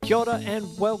Kia ora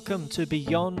and welcome to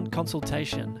Beyond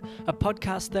Consultation, a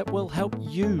podcast that will help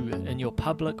you in your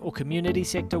public or community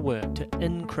sector work to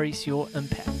increase your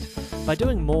impact by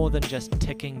doing more than just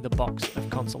ticking the box of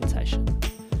consultation.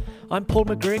 I'm Paul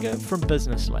McGregor from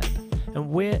Business Lab, and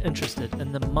we're interested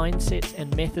in the mindsets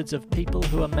and methods of people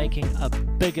who are making a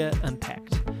bigger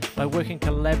impact by working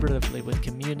collaboratively with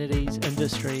communities,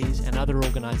 industries, and other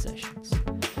organisations.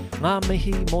 Ngā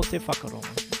mihi mō te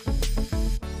whakarongo.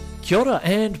 Kia ora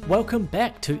and welcome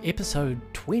back to episode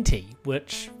 20,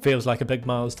 which feels like a big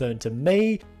milestone to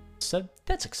me, so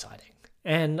that's exciting.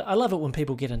 And I love it when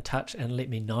people get in touch and let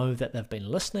me know that they've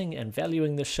been listening and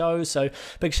valuing the show. So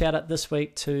big shout out this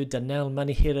week to Danelle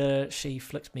Manihira. She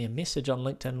flicked me a message on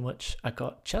LinkedIn, which I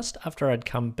got just after I'd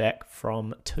come back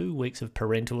from 2 weeks of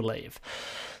parental leave.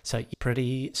 So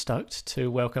pretty stoked to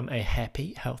welcome a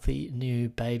happy, healthy new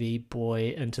baby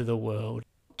boy into the world.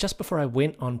 Just before I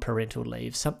went on parental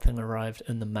leave, something arrived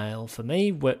in the mail for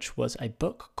me, which was a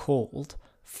book called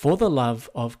For the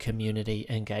Love of Community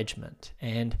Engagement.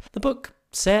 And the book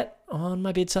sat on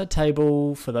my bedside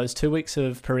table for those 2 weeks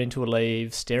of parental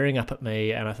leave, staring up at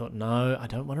me, and I thought, no, I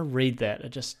don't want to read that. It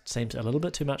just seems a little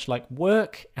bit too much like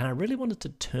work, and I really wanted to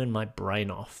turn my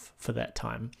brain off for that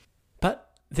time.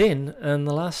 But then, in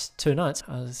the last 2 nights,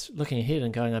 I was looking ahead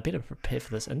and going, I better prepare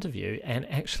for this interview,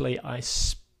 and actually I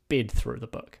sped through the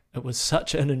book. It was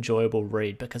such an enjoyable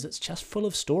read because it's just full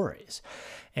of stories.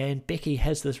 And Becky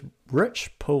has this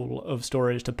rich pool of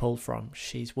stories to pull from.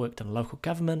 She's worked in local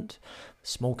government,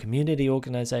 small community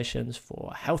organisations,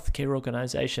 for healthcare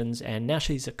organisations, and now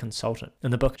she's a consultant.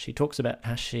 In the book, she talks about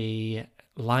how she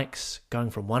likes going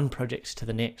from one project to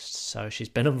the next. So she's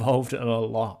been involved in a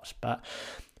lot, but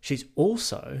she's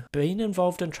also been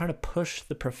involved in trying to push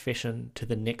the profession to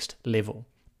the next level.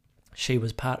 She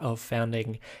was part of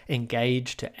founding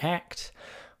Engage to Act,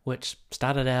 which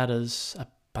started out as a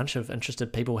bunch of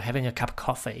interested people having a cup of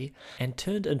coffee and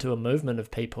turned into a movement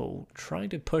of people trying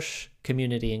to push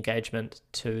community engagement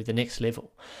to the next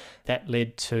level. That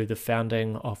led to the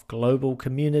founding of Global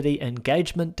Community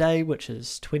Engagement Day, which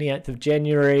is 28th of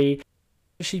January.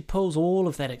 She pulls all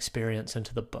of that experience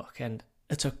into the book, and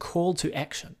it's a call to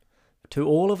action to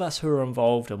all of us who are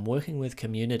involved in working with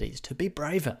communities to be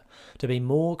braver, to be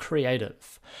more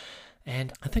creative.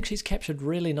 And I think she's captured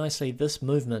really nicely this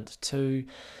movement to,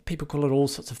 people call it all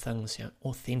sorts of things,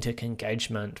 authentic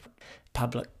engagement,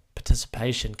 public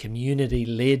participation,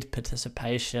 community-led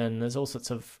participation. There's all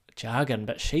sorts of jargon,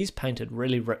 but she's painted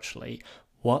really richly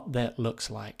what that looks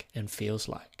like and feels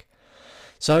like.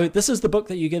 So this is the book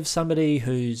that you give somebody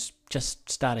who's just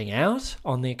starting out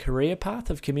on their career path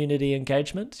of community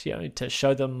engagement, to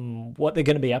show them what they're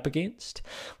going to be up against,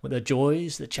 with the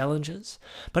joys, the challenges.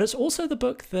 But it's also the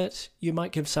book that you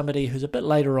might give somebody who's a bit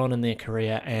later on in their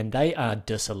career and they are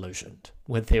disillusioned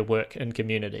with their work in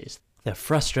communities. They're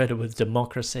frustrated with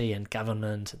democracy and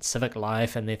government and civic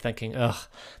life, and they're thinking,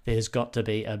 there's got to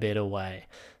be a better way.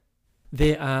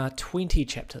 There are 20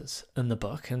 chapters in the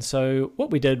book, and so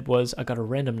what we did was I got a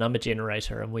random number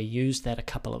generator and we used that a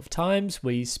couple of times.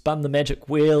 We spun the magic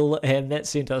wheel and that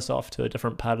sent us off to a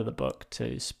different part of the book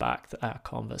to spark our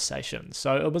conversation.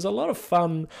 So it was a lot of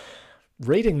fun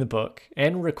reading the book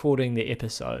and recording the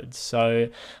episodes, so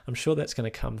I'm sure that's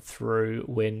going to come through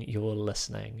when you're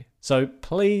listening. So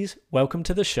please welcome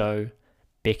to the show,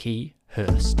 Becky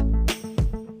Hirst.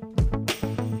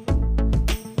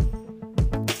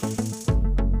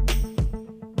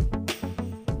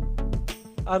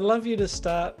 I'd love you to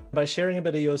start by sharing a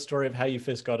bit of your story of how you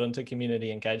first got into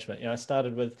community engagement. I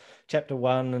started with chapter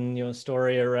 1 and your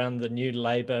story around the new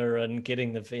Labour and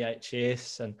getting the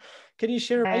VHS. And can you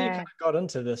share how you kind of got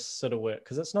into this sort of work?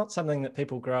 Because it's not something that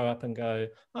people grow up and go,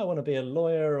 I want to be a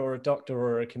lawyer or a doctor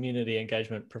or a community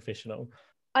engagement professional.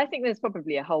 I think there's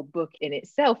probably a whole book in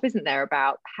itself, isn't there,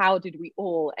 about how did we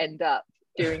all end up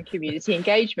doing community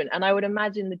engagement? And I would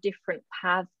imagine the different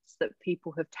paths that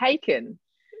people have taken,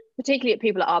 particularly at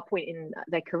people at our point in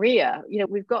their career.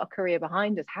 We've got a career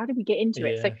behind us. How did we get into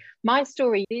it? So my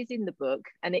story is in the book,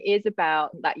 and it is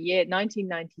about that year,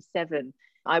 1997.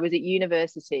 I was at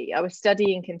university. I was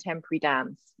studying contemporary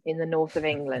dance in the north of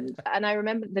England. And I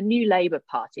remember the New Labour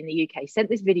Party in the UK sent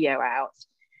this video out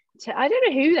to, I don't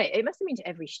know who it must have been to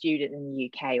every student in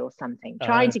the UK or something,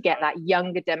 trying to get that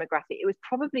younger demographic. It was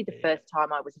probably the first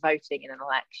time I was voting in an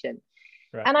election.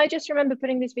 Right. And I just remember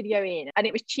putting this video in, and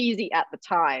it was cheesy at the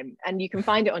time, and you can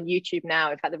find it on YouTube now.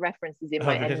 In fact, the reference is in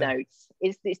my endnotes.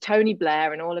 It's Tony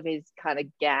Blair and all of his kind of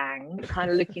gang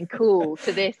kind of looking cool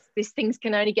to this things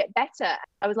can only get better.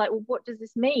 I was like, well, what does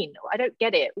this mean? I don't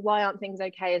get it. Why aren't things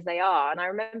okay as they are? And I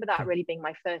remember that really being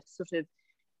my first sort of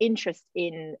interest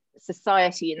in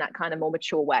society in that kind of more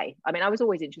mature way. I mean, I was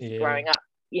always interested growing up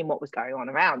in what was going on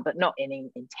around, but not in an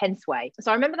intense way.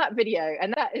 So I remember that video,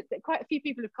 and that quite a few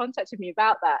people have contacted me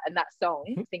about that and that song,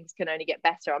 Things Can Only Get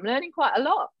Better. I'm learning quite a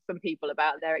lot from people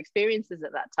about their experiences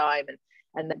at that time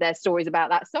and their stories about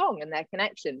that song and their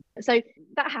connection. So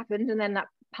that happened, and then that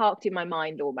parked in my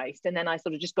mind almost. And then I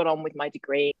sort of just got on with my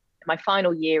degree. My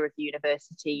final year of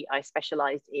university, I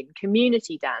specialized in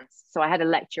community dance. So I had a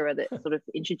lecturer that sort of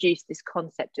introduced this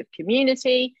concept of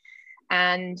community.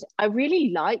 And I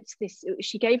really liked this.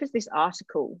 She gave us this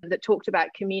article that talked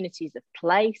about communities of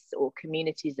place or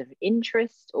communities of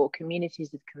interest or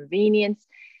communities of convenience.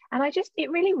 And it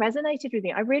really resonated with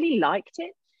me. I really liked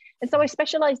it. And so I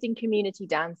specialized in community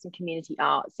dance and community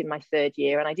arts in my third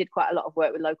year. And I did quite a lot of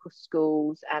work with local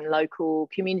schools and local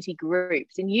community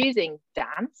groups in using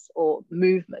dance or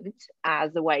movement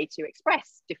as a way to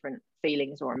express different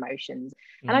feelings or emotions.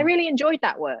 And I really enjoyed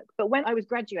that work. But when I was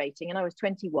graduating and I was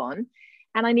 21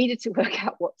 and I needed to work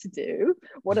out what to do,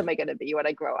 what am I going to be when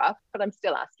I grow up? But I'm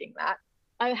still asking that.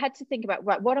 I had to think about,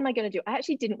 right, what am I going to do? I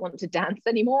actually didn't want to dance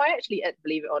anymore. I actually,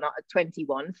 believe it or not, at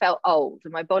 21, felt old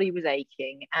and my body was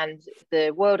aching. And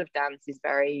the world of dance is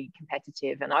very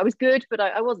competitive. And I was good, but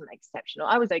I wasn't exceptional.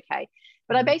 I was okay.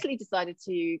 But I basically decided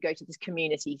to go to this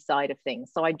community side of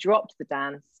things. So I dropped the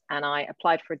dance and I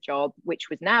applied for a job, which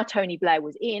was now Tony Blair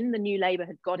was in. The New Labour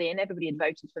had got in. Everybody had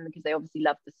voted for them because they obviously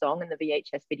loved the song and the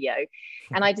VHS video.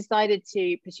 And I decided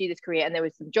to pursue this career. And there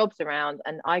was some jobs around.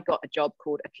 And I got a job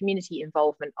called a community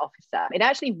involvement officer. It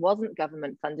actually wasn't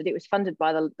government funded. It was funded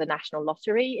by the National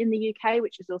Lottery in the UK,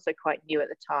 which was also quite new at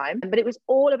the time. But it was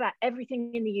all about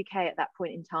everything in the UK at that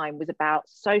point in time was about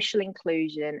social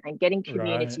inclusion and getting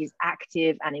communities active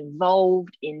and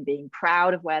involved in being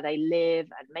proud of where they live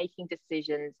and making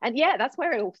decisions. And yeah, that's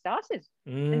where it all started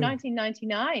in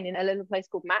 1999 in a little place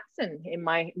called Matson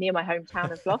near my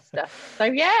hometown of Gloucester. So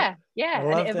yeah,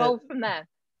 and it evolved from there.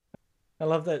 I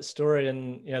love that story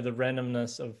and the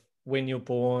randomness of when you're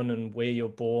born and where you're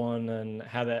born and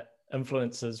how that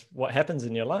influences what happens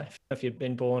in your life. If you'd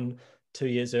been born 2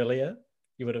 years earlier,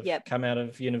 you would have come out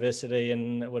of university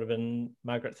and it would have been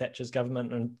Margaret Thatcher's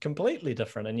government and completely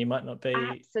different. And you might not be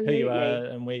who you are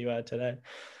and where you are today.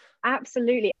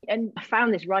 Absolutely. And I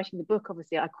found this writing the book,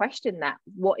 obviously, I questioned that.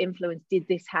 What influence did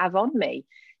this have on me?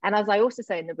 And as I also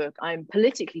say in the book, I'm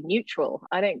politically neutral.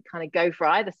 I don't kind of go for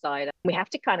either side. We have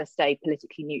to kind of stay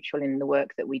politically neutral in the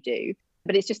work that we do.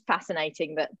 But it's just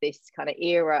fascinating that this kind of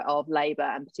era of Labour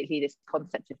and particularly this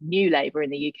concept of New Labour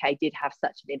in the UK did have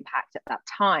such an impact at that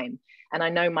time. And I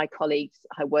know my colleagues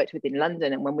I worked with in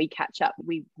London, and when we catch up,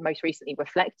 we most recently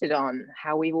reflected on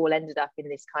how we've all ended up in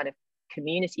this kind of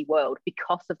community world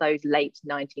because of those late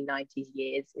 1990s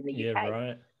years in the UK.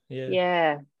 Right.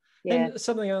 Yeah. And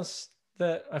something else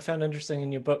that I found interesting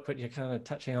in your book, but you're kind of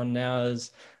touching on now,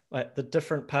 is like the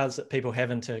different paths that people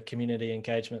have into community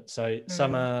engagement. So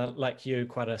some are like you,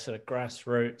 quite a sort of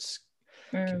grassroots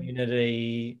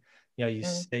community, you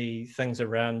see things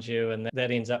around you and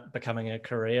that ends up becoming a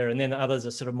career. And then others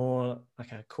are sort of more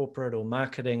like a corporate or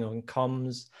marketing or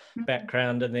comms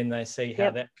background. And then they see how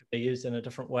that could be used in a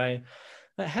different way.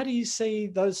 How do you see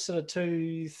those sort of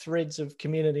two threads of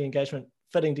community engagement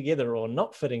fitting together or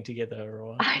not fitting together?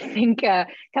 Or I think a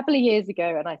couple of years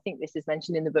ago, and I think this is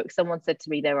mentioned in the book, someone said to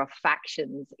me there are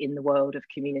factions in the world of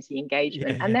community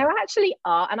engagement. And there actually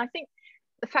are. And I think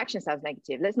the faction sounds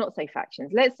negative. Let's not say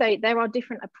factions. Let's say there are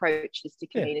different approaches to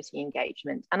community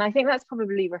engagement. And I think that's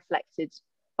probably reflected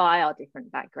by our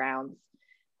different backgrounds,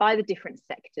 by the different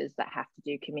sectors that have to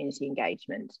do community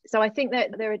engagement. So I think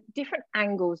that there are different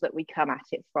angles that we come at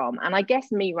it from. And I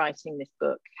guess me writing this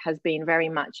book has been very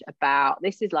much about,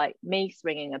 this is like me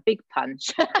swinging a big punch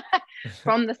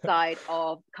from the side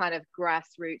of kind of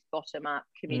grassroots, bottom-up,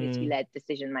 community-led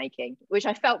decision-making, which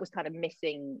I felt was kind of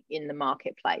missing in the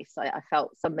marketplace. I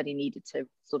felt somebody needed to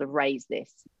sort of raise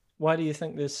this. Why do you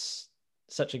think there's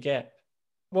such a gap?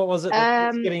 What was it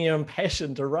that's getting you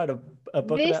impassioned to write a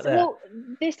book about that? Well,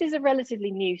 this is a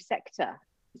relatively new sector.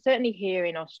 Certainly here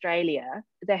in Australia,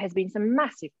 there has been some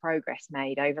massive progress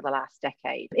made over the last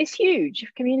decade. It's huge.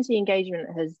 Community engagement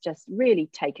has just really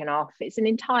taken off. It's an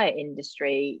entire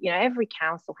industry. Every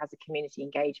council has a community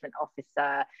engagement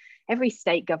officer. Every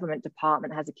state government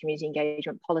department has a community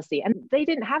engagement policy. And they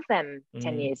didn't have them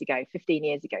 10 years ago, 15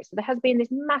 years ago. So there has been this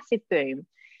massive boom.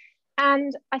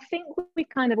 And I think we've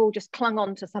kind of all just clung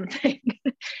on to something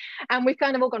and we've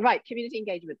kind of all gone, right, community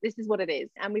engagement, this is what it is.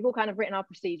 And we've all kind of written our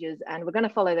procedures and we're going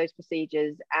to follow those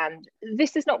procedures. And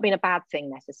this has not been a bad thing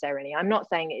necessarily. I'm not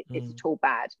saying it's at all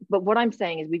bad. But what I'm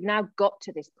saying is we've now got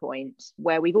to this point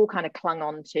where we've all kind of clung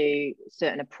on to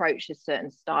certain approaches, certain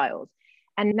styles.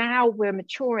 And now we're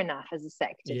mature enough as a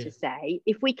sector to say,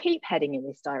 if we keep heading in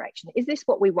this direction, is this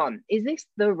what we want? Is this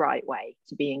the right way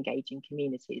to be engaging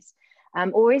communities?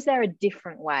 Or is there a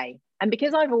different way? And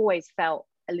because I've always felt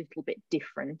a little bit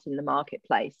different in the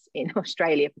marketplace, in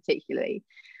Australia particularly,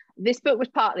 this book was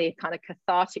partly a kind of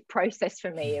cathartic process for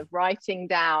me of writing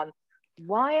down,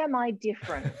 why am I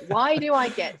different? Why do I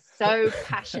get so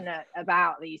passionate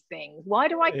about these things? Why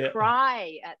do I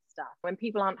cry at stuff when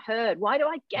people aren't heard? Why do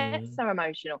I get so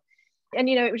emotional? And,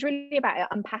 you know, it was really about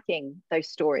unpacking those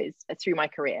stories through my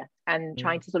career and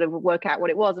trying to sort of work out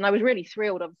what it was. And I was really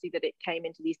thrilled, obviously, that it came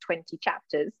into these 20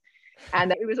 chapters.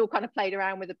 And it was all kind of played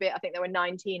around with a bit. I think there were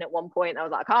 19 at one point. I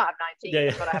was like, I can't have 19,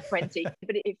 I've got to have 20.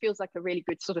 But it feels like a really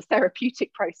good sort of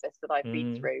therapeutic process that I've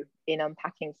been through in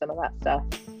unpacking some of that stuff.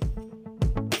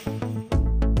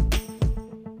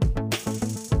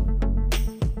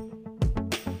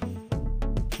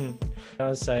 I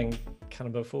was saying kind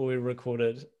of before we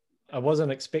recorded, I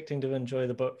wasn't expecting to enjoy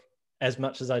the book as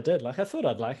much as I did. Like, I thought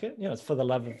I'd like it. You know, it's for the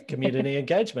love of community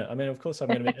engagement. I mean, of course, I'm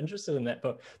going to be interested in that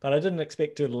book, but I didn't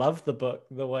expect to love the book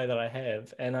the way that I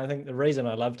have. And I think the reason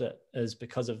I loved it is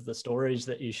because of the stories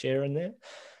that you share in there.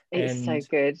 It's so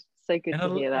good. So good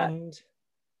to hear that. And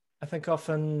I think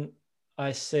often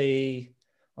I see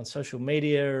on social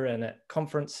media and at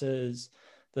conferences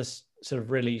this sort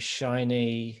of really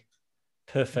shiny,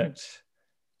 perfect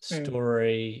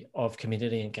story of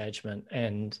community engagement.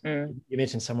 And you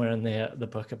mentioned somewhere in there the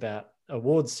book about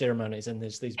awards ceremonies, and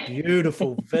there's these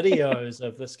beautiful videos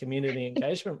of this community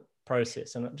engagement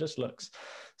process, and it just looks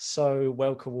so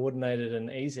well coordinated and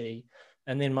easy.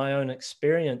 And then my own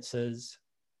experiences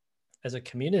as a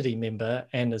community member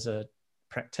and as a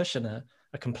practitioner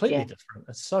are completely different.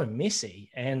 It's so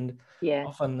messy, and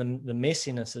often the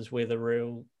messiness is where the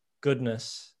real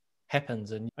goodness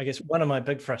happens. And I guess one of my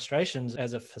big frustrations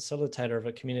as a facilitator of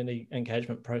a community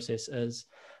engagement process is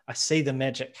I see the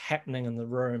magic happening in the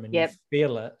room, and you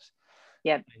feel it,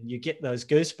 and you get those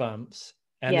goosebumps,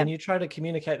 and then you try to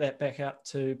communicate that back out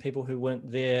to people who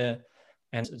weren't there,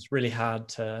 and it's really hard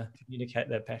to communicate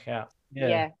that back out.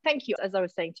 Thank you. As I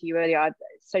was saying to you earlier, I'm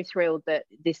so thrilled that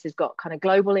this has got kind of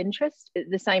global interest.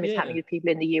 The same is happening with people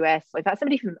in the US. In fact,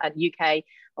 somebody from the UK,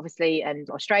 obviously, and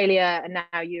Australia, and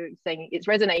now you're saying it's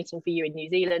resonating for you in New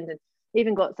Zealand, and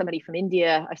even got somebody from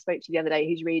India I spoke to the other day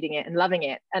who's reading it and loving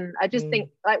it. And I just think,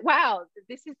 like, wow,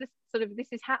 this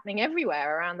is happening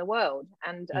everywhere around the world.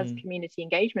 And as community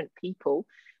engagement people,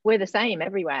 we're the same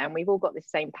everywhere, and we've all got this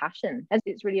same passion. And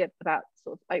it's really about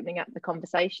sort of opening up the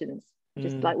conversations,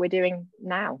 just like we're doing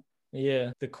now.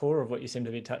 Yeah, the core of what you seem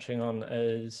to be touching on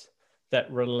is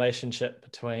that relationship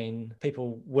between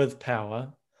people with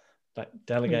power, like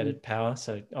delegated power.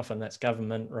 So often that's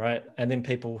government, right? And then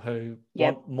people who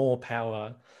want more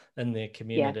power in their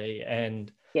community.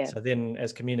 And so then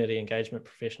as community engagement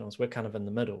professionals, we're kind of in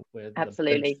the middle.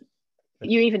 Absolutely.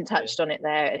 You even touched on it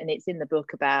there, and it's in the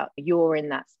book about you're in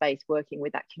that space working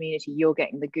with that community. You're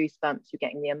getting the goosebumps, you're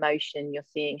getting the emotion, you're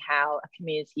seeing how a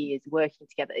community is working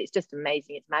together. It's just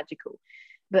amazing. It's magical.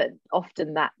 But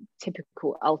often that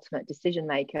typical ultimate decision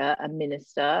maker, a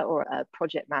minister or a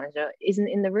project manager, isn't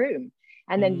in the room.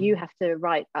 And then you have to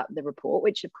write up the report,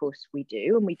 which of course we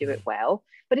do, and we do it well,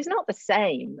 but it's not the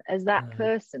same as that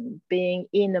person being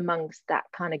in amongst that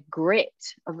kind of grit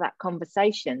of that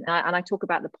conversation. And I talk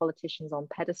about the politicians on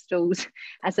pedestals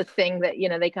as a thing that, you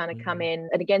know, they kind of come in.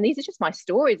 And again, these are just my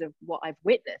stories of what I've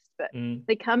witnessed, but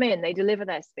they come in, they deliver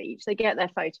their speech, they get their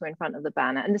photo in front of the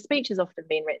banner, and the speech has often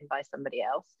been written by somebody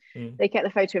else. They get the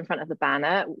photo in front of the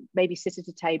banner, maybe sit at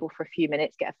a table for a few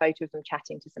minutes, get a photo of them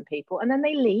chatting to some people, and then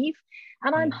they leave.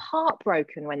 And I'm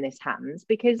heartbroken when this happens,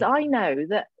 because I know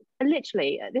that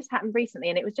literally this happened recently,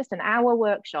 and it was just an hour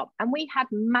workshop, and we had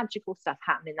magical stuff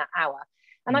happen in that hour.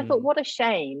 And I thought, what a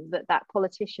shame that that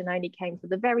politician only came for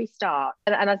the very start.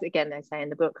 And as again, they say in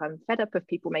the book, I'm fed up of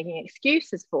people making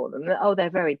excuses for them. That, oh,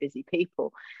 they're very busy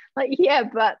people. Like, yeah,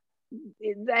 but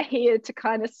they're here to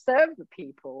kind of serve the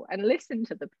people and listen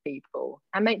to the people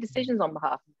and make decisions on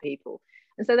behalf of the people.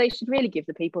 And so they should really give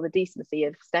the people the decency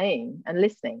of staying and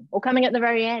listening, or coming at the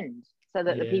very end, so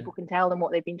that the people can tell them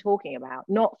what they've been talking about,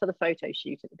 not for the photo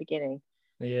shoot at the beginning.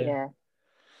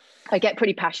 I get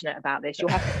pretty passionate about this.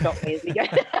 You'll have to stop me as we go.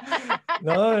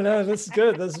 No, this is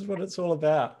good. This is what it's all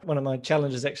about. One of my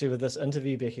challenges actually with this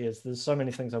interview, Becky, is there's so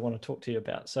many things I want to talk to you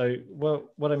about. So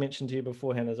what I mentioned to you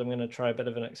beforehand is I'm going to try a bit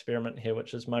of an experiment here,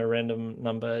 which is my random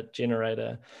number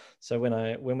generator. So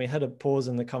when we hit a pause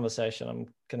in the conversation, I'm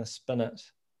going to spin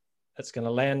it. It's going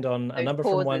to land on a number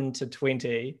from 1 to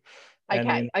 20.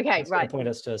 Okay, it's right. going to point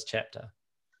us to his chapter.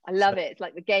 I love it. It's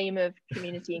like the game of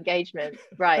community engagement.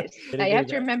 Right. Now you have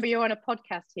to remember you're on a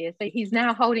podcast here. So he's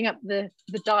now holding up the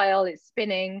dial. It's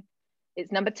spinning.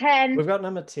 It's number 10. We've got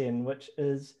number 10, which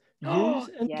is use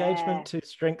engagement to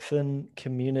strengthen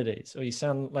communities. Or you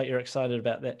sound like you're excited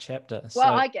about that chapter.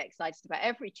 Well, I get excited about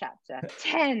every chapter.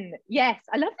 10. Yes.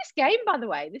 I love this game, by the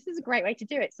way. This is a great way to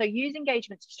do it. So use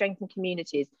engagement to strengthen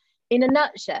communities. In a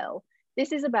nutshell,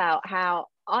 this is about how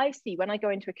I see when I go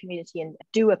into a community and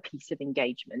do a piece of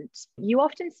engagement, you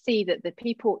often see that the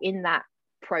people in that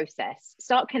process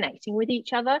start connecting with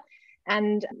each other.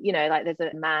 And, you know, like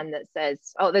there's a man that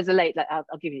says, there's a lady, like, I'll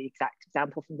give you the exact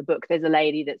example from the book. There's a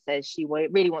lady that says she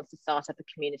really wants to start up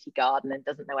a community garden and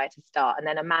doesn't know where to start. And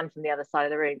then a man from the other side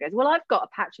of the room goes, well, I've got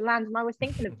a patch of land and I was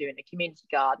thinking of doing a community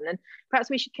garden and perhaps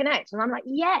we should connect. And I'm like,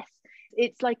 yes.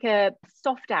 It's like a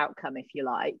soft outcome, if you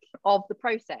like, of the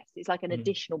process. It's like an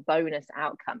additional bonus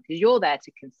outcome because you're there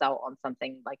to consult on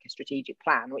something like a strategic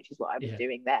plan, which is what I was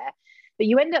doing there. But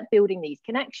you end up building these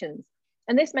connections.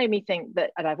 And this made me think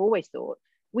that, and I've always thought,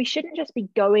 we shouldn't just be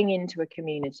going into a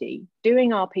community,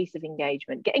 doing our piece of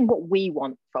engagement, getting what we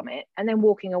want from it, and then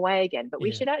walking away again. But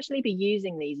we should actually be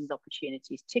using these as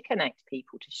opportunities to connect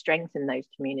people, to strengthen those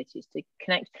communities, to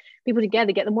connect people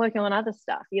together, get them working on other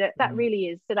stuff. You know, that really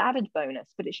is an added bonus,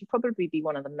 but it should probably be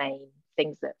one of the main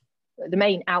things that the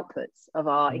main outputs of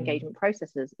our engagement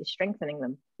processes is strengthening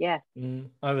them.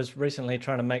 I was recently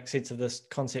trying to make sense of this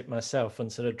concept myself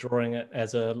and sort of drawing it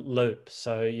as a loop.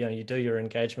 So, you know, you do your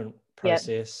engagement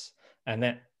process and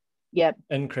that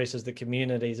increases the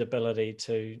community's ability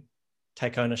to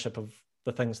take ownership of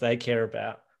the things they care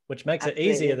about, which makes it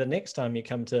easier the next time you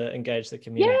come to engage the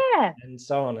community and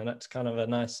so on. And it's kind of a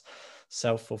nice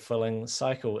self-fulfilling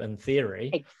cycle in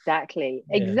theory. Exactly.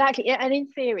 And in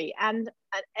theory, and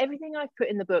everything I've put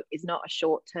in the book is not a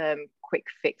short-term quick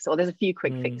fix, or there's a few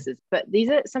quick fixes, but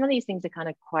some of these things are kind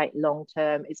of quite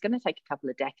long-term. It's going to take a couple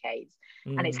of decades,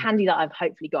 and it's handy that I've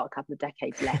hopefully got a couple of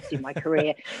decades left in my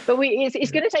career, but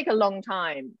it's going to take a long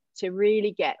time to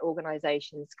really get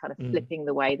organizations kind of flipping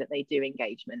the way that they do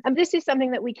engagement. And this is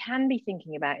something that we can be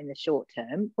thinking about in the short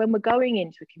term. When we're going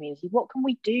into a community, what can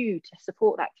we do to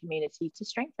support that community, to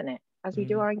strengthen it as we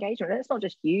do our engagement? Let's not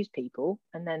just use people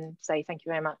and then say, thank you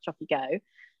very much, off you go.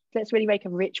 Let's really make a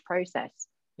rich process.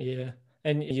 Yeah.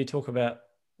 And you talk about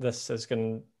these sorts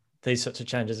of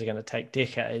changes are going to take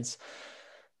decades.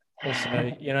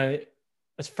 Also, you know,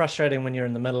 it's frustrating when you're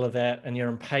in the middle of that and you're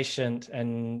impatient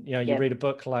and, you know, you read a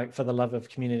book like For the Love of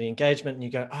Community Engagement and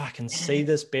you go, I can see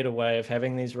this better way of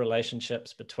having these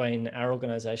relationships between our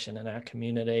organization and our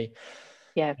community.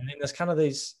 And then there's kind of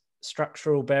these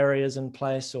structural barriers in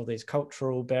place, or these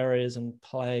cultural barriers in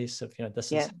place of, you know,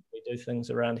 this is how we do things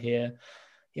around here.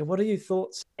 What are your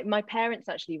thoughts? My parents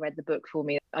actually read the book for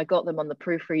me. I got them on the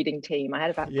proofreading team. I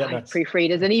had about 5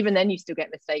 proofreaders, and even then you still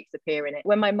get mistakes appear in it.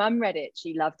 When my mum read it,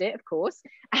 she loved it, of course.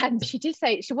 And she did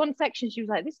say, one section, she was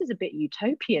like, this is a bit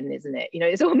utopian, isn't it? You know,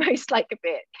 it's almost like a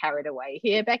bit carried away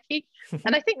here, Becky.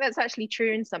 And I think that's actually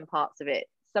true in some parts of it.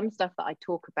 Some stuff that I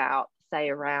talk about, say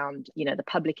around, you know, the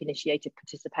public initiated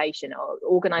participation, or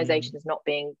organizations not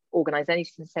being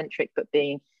organization centric, but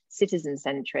being citizen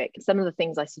centric. Some of the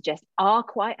things I suggest are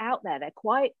quite out there. They're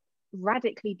quite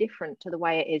radically different to the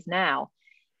way it is now.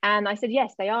 And I said,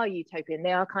 yes, they are utopian.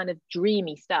 They are kind of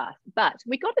dreamy stuff, but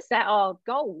we've got to set our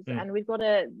goals and we've got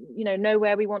to, you know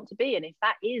where we want to be. And if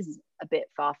that is a bit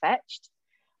far-fetched,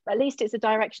 at least it's a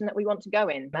direction that we want to go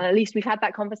in. And at least we've had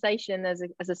that conversation as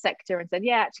a sector and said,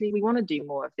 actually, we want to do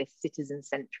more of this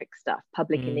citizen-centric stuff,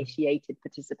 public initiated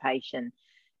participation,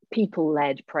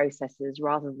 people-led processes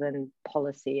rather than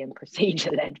policy and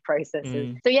procedure-led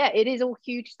processes. So it is all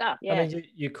huge stuff. I mean,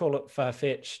 you call it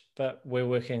far-fetched, but we're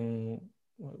working,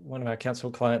 one of our council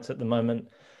clients at the moment,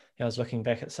 I was looking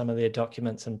back at some of their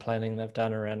documents and planning they've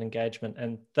done around engagement,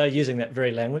 and they're using that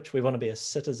very language. We want to be a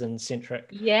citizen-centric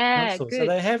council. So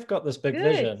they have got this big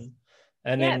vision,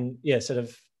 and then sort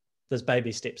of there's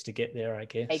baby steps to get there, I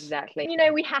guess. Exactly. You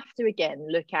know, we have to again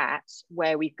look at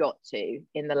where we've got to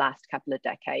in the last couple of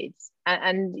decades.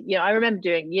 And you know, I remember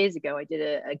doing years ago, I did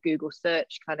a Google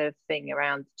search kind of thing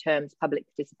around terms public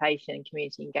participation and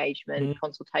community engagement,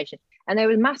 consultation. And there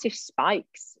were massive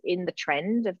spikes in the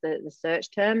trend of the search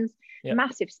terms,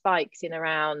 massive spikes in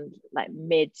around like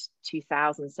mid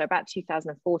 2000s. So about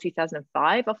 2004,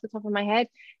 2005 off the top of my head.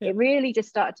 It really just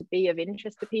started to be of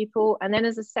interest to people. And then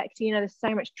as a sector, you know, there's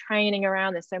so much training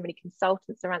around, there's so many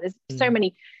consultants around, there's so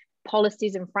many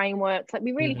policies and frameworks. Like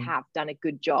we really have done a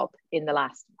good job in the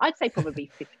last, I'd say probably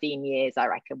 15 years, I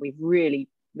reckon. We've really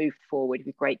moved forward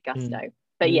with great gusto.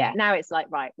 But now it's like,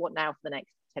 right, what now for the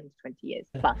next 10 to 20 years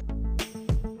plus?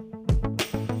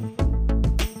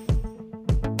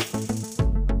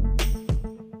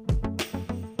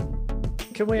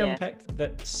 can we Yeah. unpack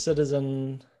that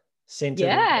citizen-centered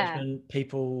Yeah. engagement,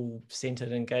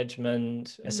 people-centered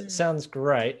engagement? It Mm. sounds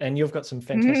great. And you've got some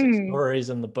fantastic stories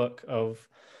in the book of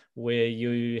where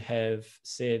you have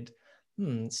said,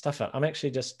 stuff it. I'm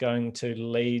actually just going to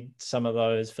lead some of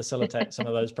those, facilitate some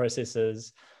of those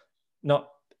processes, not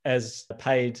as a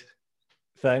paid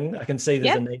thing. I can see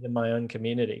there's a Yep. need in my own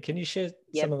community. Can you share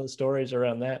Yep. some of the stories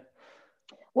around that?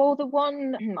 Well, the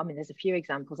one, I mean, there's a few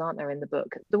examples, aren't there, in the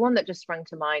book? The one that just sprang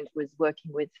to mind was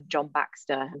working with John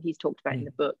Baxter. He's talked about in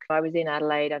the book. I was in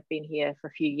Adelaide. I'd been here for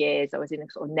a few years. I was in a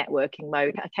sort of networking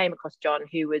mode. I came across John,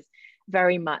 who was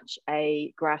very much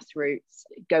a grassroots,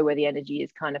 go where the energy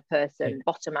is kind of person,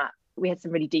 bottom up. We had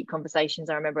some really deep conversations,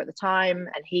 I remember at the time.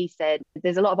 And he said,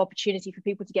 there's a lot of opportunity for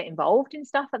people to get involved in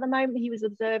stuff at the moment, he was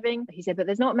observing. He said, but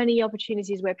there's not many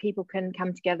opportunities where people can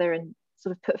come together and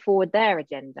sort of put forward their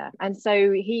agenda. And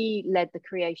so he led the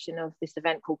creation of this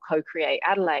event called Co-Create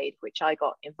Adelaide, which I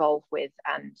got involved with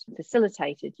and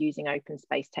facilitated using open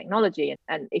space technology.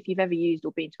 And if you've ever used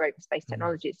or been to open space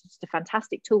technology, it's just a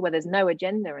fantastic tool where there's no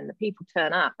agenda and the people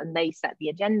turn up and they set the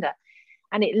agenda.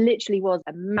 And it literally was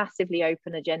a massively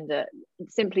open agenda.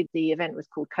 Simply, the event was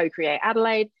called Co-Create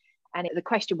Adelaide. And the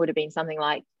question would have been something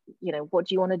like, what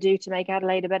do you want to do to make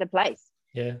Adelaide a better place?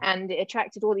 Yeah. And it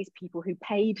attracted all these people who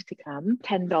paid to come,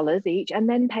 $10 each, and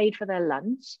then paid for their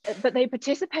lunch. But they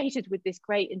participated with this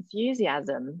great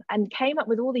enthusiasm and came up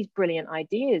with all these brilliant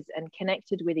ideas and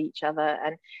connected with each other.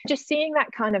 And just seeing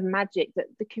that kind of magic that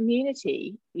the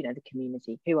community, the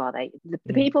community, who are they?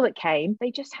 The people that came,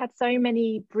 they just had so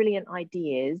many brilliant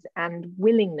ideas and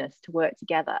willingness to work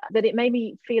together that it made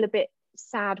me feel a bit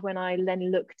sad when I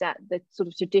then looked at the sort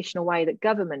of traditional way that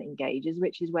government engages,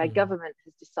 which is where government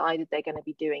has decided they're going to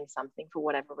be doing something for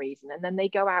whatever reason, and then they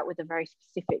go out with a very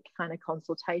specific kind of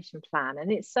consultation plan,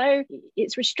 and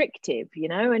it's restrictive,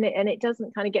 and it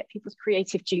doesn't kind of get people's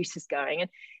creative juices going. And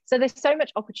so there's so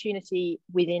much opportunity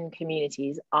within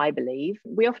communities, I believe.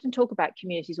 We often talk about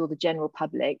communities or the general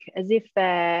public as if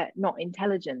they're not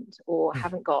intelligent or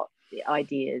haven't got the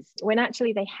ideas, when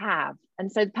actually they have.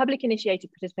 And so the public initiated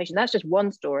participation, that's just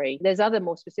one story. There's other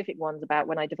more specific ones about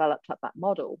when I developed up that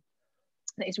model.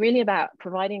 And it's really about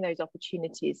providing those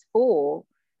opportunities for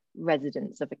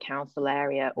residents of a council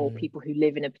area or people who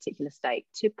live in a particular state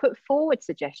to put forward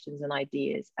suggestions and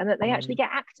ideas, and that they actually get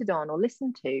acted on or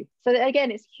listened to. So that,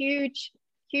 again, it's huge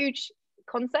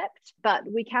concept, but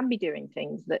we can be doing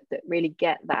things that really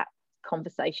get that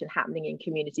conversation happening in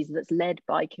communities that's led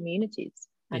by communities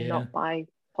and not by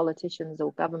politicians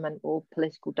or government or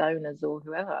political donors or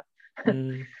whoever.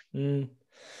 It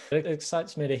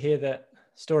excites me to hear that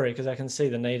story because I can see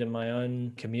the need in my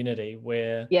own community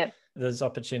where there's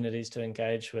opportunities to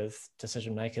engage with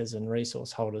decision makers and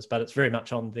resource holders, but it's very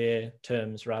much on their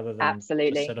terms rather than just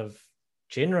sort of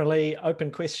generally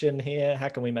open question here, how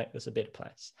can we make this a better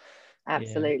place?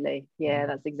 Absolutely. Yeah,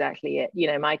 that's exactly it.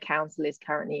 My council is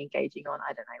currently engaging on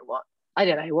I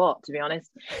don't know what, to be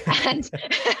honest. And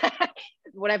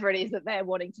whatever it is that they're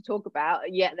wanting to talk about,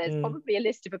 there's probably a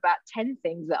list of about 10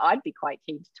 things that I'd be quite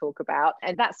keen to talk about.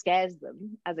 And that scares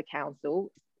them as a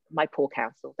council. My poor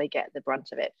council, they get the brunt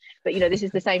of it. But, this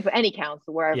is the same for any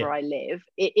council wherever I live.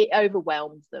 It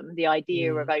overwhelms them, the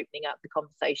idea of opening up the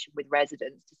conversation with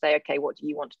residents to say, okay, what do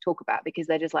you want to talk about? Because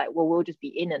they're just like, well, we'll just be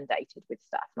inundated with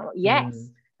stuff. And I'm like, yes,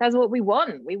 that's what we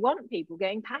want. We want people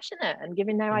getting passionate and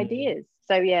giving their ideas.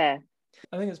 So,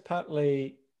 I think it's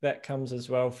partly that comes as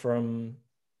well from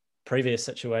previous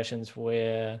situations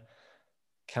where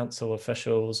council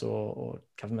officials or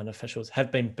government officials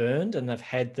have been burned and they've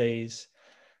had these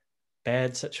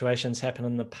bad situations happen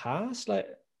in the past.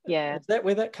 Is that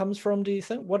where that comes from, do you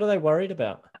think? What are they worried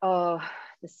about? Oh,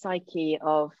 the psyche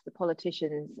of the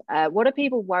politicians. What are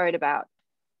people worried about?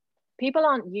 People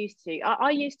aren't used to, I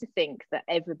used to think that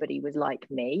everybody was like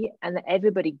me and that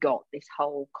everybody got this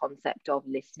whole concept of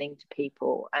listening to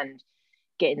people and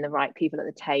getting the right people at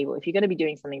the table. If you're going to be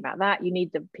doing something about that, you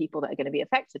need the people that are going to be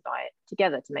affected by it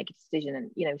together to make a decision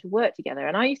and, to work together.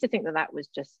 And I used to think that was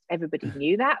just, everybody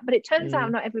knew that, but it turns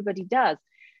out not everybody does.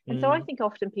 And so I think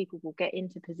often people will get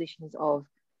into positions of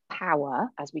power,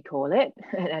 as we call it,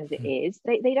 and it is,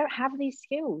 they don't have these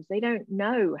skills. They don't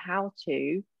know how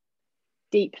to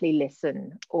deeply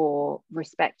listen or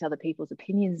respect other people's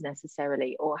opinions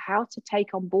necessarily, or how to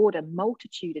take on board a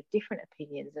multitude of different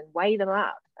opinions and weigh them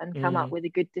up and come up with a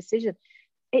good decision.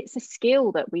 It's a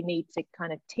skill that we need to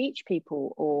kind of teach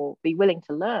people or be willing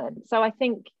to learn. So I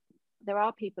think there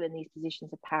are people in these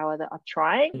positions of power that are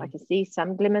trying. I can see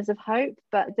some glimmers of hope,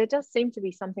 but there does seem to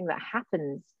be something that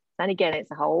happens And again, it's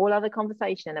a whole other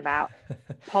conversation about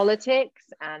politics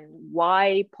and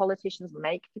why politicians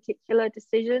make particular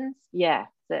decisions. Yeah,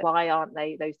 so why aren't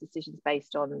those decisions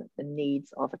based on the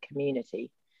needs of a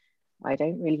community? I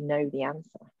don't really know the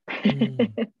answer.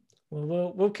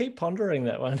 Well, we'll keep pondering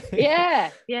that one.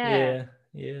 Yeah. Yeah.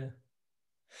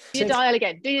 Do your dial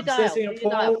again. Do your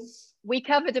dial. We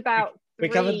covered about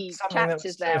three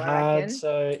chapters there, I reckon.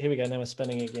 So here we go. Now we're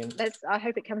spinning again. I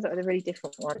hope it comes up with a really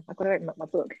different one. I've got to open up my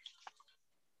book.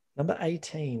 Number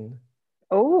 18.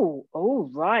 Oh,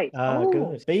 right.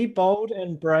 Good. Be bold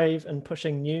and brave in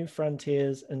pushing new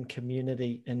frontiers in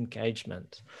community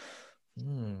engagement.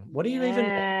 What do you even mean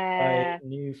by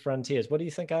new frontiers? What do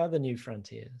you think are the new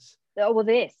frontiers? Oh, well,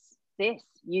 this,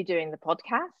 you doing the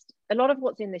podcast. A lot of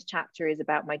what's in this chapter is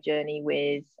about my journey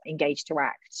with Engage to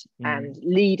Act and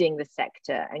leading the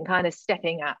sector and kind of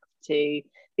stepping up to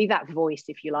be that voice,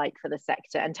 if you like, for the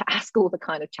sector and to ask all the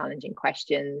kind of challenging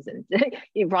questions and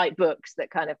you write books that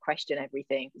kind of question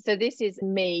everything. So this is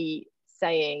me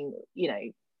saying,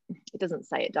 it doesn't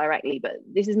say it directly, but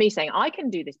this is me saying, I can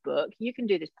do this book, you can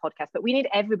do this podcast, but we need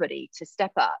everybody to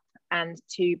step up and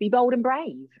to be bold and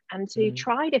brave and to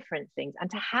try different things and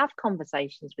to have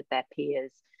conversations with their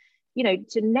peers,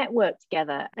 to network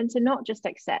together and to not just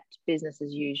accept business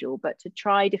as usual, but to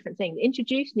try different things,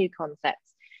 introduce new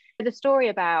concepts. The story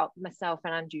about myself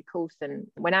and Andrew Coulson,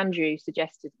 when Andrew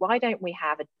suggested, why don't we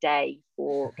have a day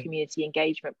for community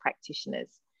engagement practitioners?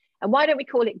 And why don't we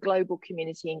call it Global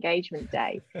Community Engagement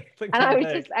Day?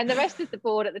 And the rest of the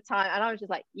board at the time, and I was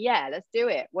just like, yeah, let's do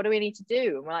it. What do we need to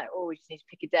do? And we're like, we just need to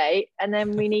pick a date. And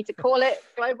then we need to call it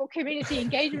Global Community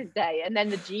Engagement Day. And then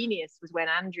the genius was when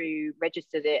Andrew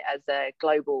registered it as a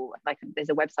global, there's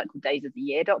a website called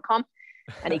daysoftheyear.com.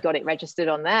 And he got it registered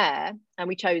on there. And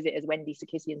we chose it as Wendy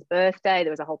Sarkissian's birthday. There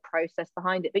was a whole process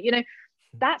behind it. But,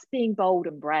 that's being bold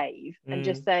and brave and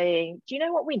just saying, do you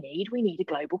know what we need? We need a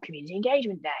Global Community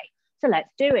Engagement Day. So let's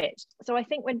do it. So I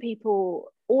think when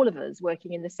people, all of us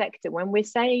working in the sector, when we're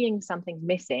saying something's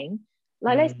missing,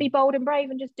 let's be bold and brave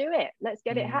and just do it. Let's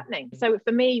get it happening. So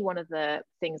for me, one of the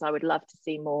things I would love to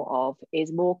see more of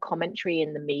is more commentary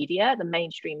in the media, the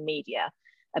mainstream media,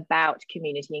 about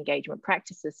community engagement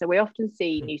practices. So we often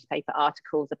see newspaper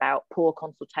articles about poor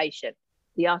consultation.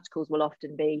 The articles will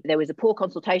often be, there was a poor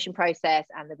consultation process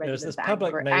and the residents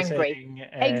are angry.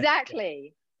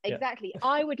 Exactly.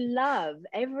 I would love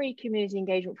every community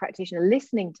engagement practitioner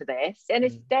listening to this, and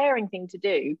it's a daring thing to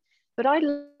do, but I'd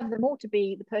love them all to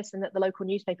be the person that the local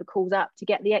newspaper calls up to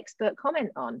get the expert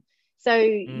comment on. So,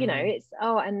 it's,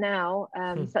 and now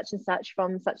such and such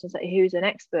from such and such, who's an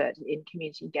expert in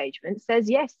community engagement, says,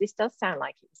 yes, this does sound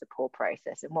like it was a poor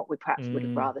process. And what we perhaps would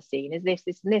have rather seen is this,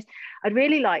 and this. I'd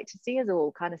really like to see us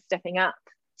all kind of stepping up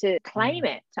to claim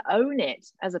it, to own it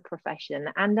as a profession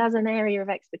and as an area of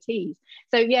expertise.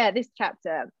 So, yeah, this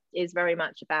chapter is very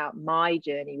much about my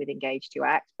journey with Engage to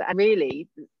Act. But really,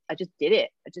 I just did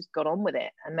it. I just got on with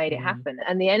it and made it happen.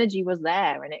 And the energy was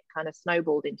there and it kind of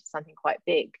snowballed into something quite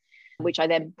big, which I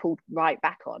then pulled right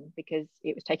back on because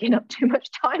it was taking up too much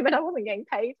time and I wasn't getting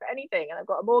paid for anything and I've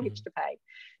got a mortgage to pay.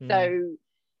 So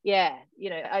yeah,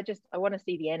 I want to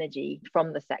see the energy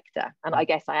from the sector. And I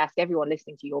guess I ask everyone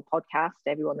listening to your podcast,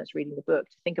 everyone that's reading the book,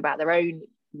 to think about their own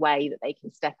way that they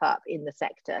can step up in the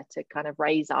sector to kind of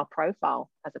raise our profile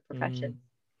as a profession.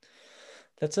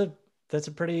 That's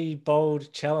a pretty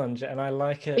bold challenge and I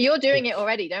like it. But you're doing it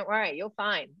already, don't worry, you're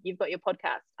fine. You've got your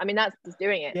podcast. I mean, that's just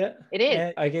doing it. Yeah, it is.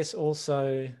 And I guess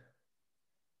also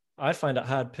I find it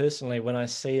hard personally when I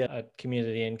see a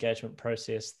community engagement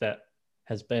process that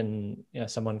has been,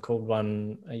 someone called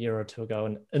one a year or two ago,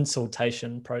 an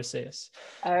insultation process.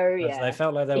 Oh yeah. They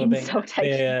felt like they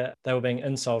were being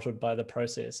insulted by the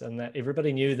process and that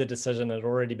everybody knew the decision had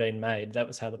already been made. That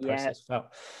was how the process felt.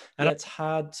 And it's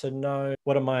hard to know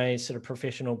what are my sort of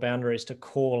professional boundaries to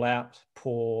call out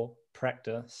poor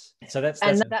practice. So that's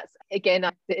again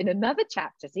in another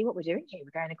chapter. See what we're doing here,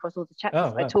 we're going across all the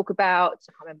chapters. I talk about,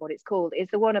 I can't remember what it's called, it's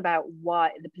the one about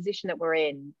why the position that we're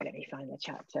in. Let me find the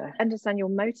chapter. Understand your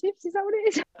motives, is that what it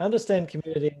is? Understand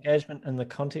community engagement in the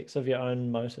context of your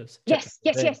own motives. Yes,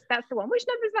 that's the one. Which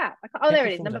number is that? There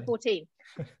it is, number 14.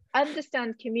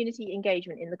 Understand community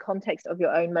engagement in the context of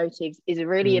your own motives is a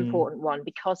really important one,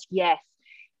 because yes,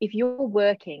 if you're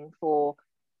working for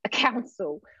a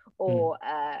council or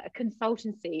a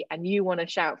consultancy and you want to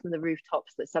shout from the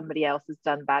rooftops that somebody else has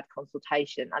done bad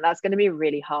consultation, and that's going to be a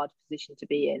really hard position to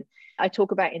be in. I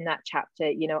talk about in that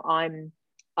chapter,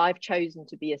 I've chosen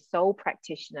to be a sole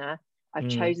practitioner. I've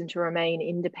chosen to remain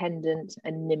independent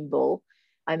and nimble.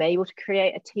 I'm able to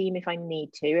create a team if I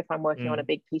need to, if I'm working on a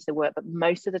big piece of work, but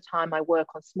most of the time I work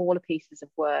on smaller pieces of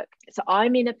work. So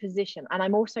I'm in a position, and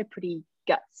I'm also pretty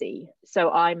gutsy.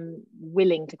 So I'm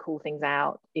willing to call things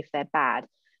out if they're bad.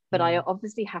 But I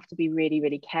obviously have to be really,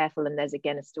 really careful. And there's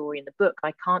again a story in the book.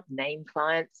 I can't name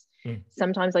clients.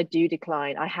 Sometimes I do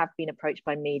decline. I have been approached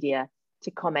by media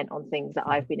to comment on things that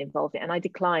I've been involved in, and I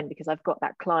decline because I've got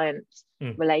that client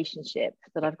relationship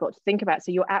that I've got to think about.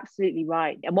 So you're absolutely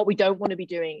right. And what we don't want to be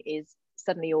doing is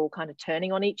suddenly all kind of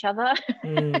turning on each other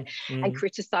and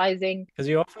criticizing, because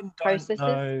you often don't processes.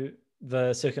 know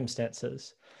the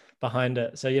circumstances behind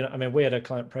it. So, I mean, we had a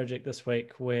client project this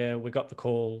week where we got the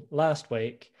call last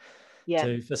week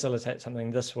to facilitate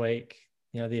something this week.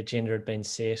 The agenda had been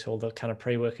set, all the kind of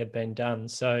pre-work had been done.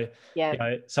 So,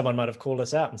 someone might have called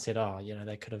us out and said, oh,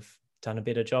 they could have done a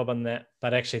better job on that.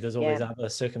 But actually, there's all these other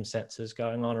circumstances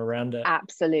going on around it.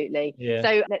 Absolutely. Yeah.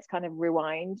 So let's kind of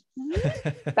rewind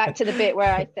back to the bit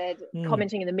where I said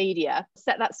commenting in the media.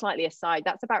 Set that slightly aside.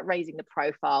 That's about raising the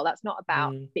profile. That's not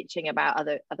about bitching about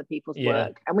other people's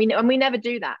work. And we never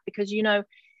do that because,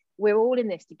 we're all in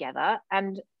this together.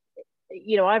 And,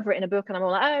 I've written a book and I'm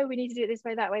all like, oh, we need to do it this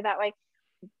way, that way, that way.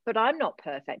 But I'm not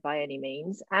perfect by any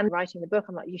means. And writing the book,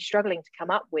 I'm like, you're struggling to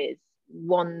come up with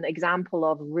one example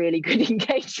of really good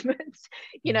engagement,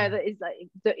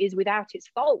 that is without its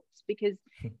faults, because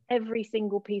every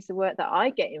single piece of work that I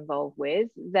get involved with,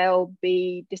 there'll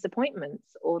be disappointments,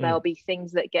 or there'll be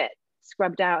things that get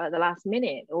scrubbed out at the last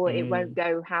minute, or it won't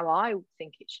go how I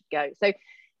think it should go. So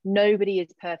nobody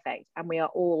is perfect, and we are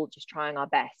all just trying our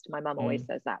best. My mum always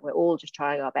says that we're all just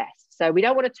trying our best. So we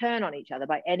don't want to turn on each other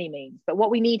by any means, but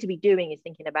what we need to be doing is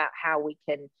thinking about how we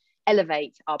can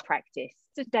elevate our practice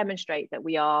to demonstrate that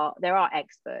there are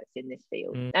experts in this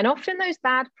field. And often those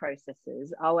bad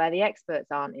processes are where the experts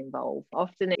aren't involved.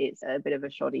 Often it's a bit of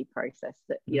a shoddy process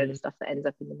that the stuff that ends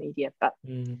up in the media. But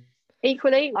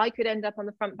equally, I could end up on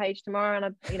the front page tomorrow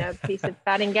and a piece of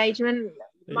bad engagement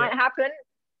might happen.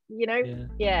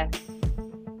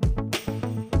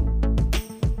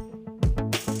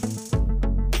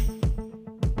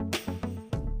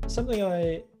 Something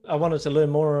I wanted to learn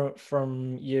more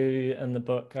from you in the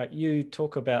book. Like, you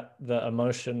talk about the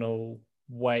emotional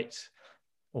weight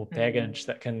or baggage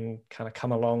that can kind of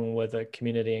come along with a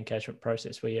community engagement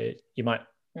process, where you might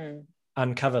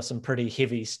uncover some pretty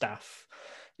heavy stuff,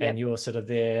 and you're sort of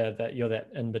you're that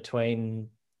in between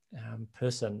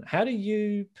person. How do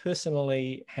you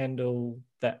personally handle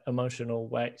that emotional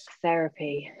weight?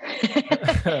 Therapy.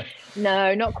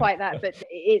 No, not quite that, but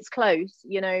it's close.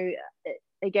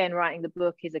 Again, writing the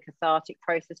book is a cathartic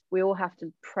process. We all have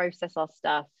to process our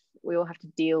stuff. We all have to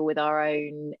deal with our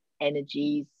own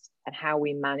energies and how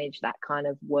we manage that kind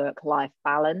of work-life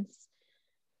balance.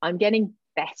 I'm getting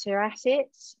better at it,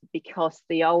 because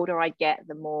the older I get,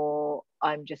 the more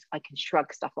I can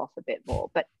shrug stuff off a bit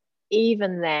more. But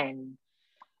even then,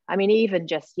 even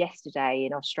just yesterday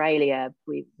in Australia,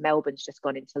 Melbourne's just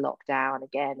gone into lockdown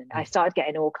again, and I started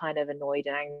getting all kind of annoyed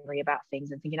and angry about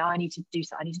things and thinking, I need to do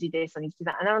something, I need to do this, I need to do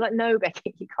that. And I'm like, no,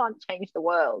 Becky, you can't change the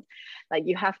world. Like,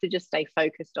 you have to just stay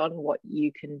focused on what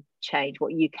you can change,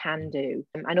 what you can do.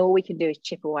 And all we can do is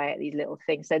chip away at these little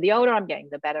things. So the older I'm getting,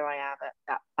 the better I am at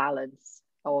that balance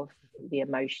of the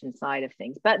emotion side of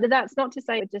things. But that's not to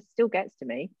say it just still gets to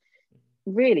me.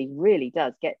 Really, really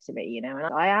does get to me, and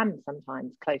I am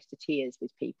sometimes close to tears with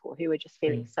people who are just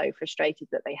feeling so frustrated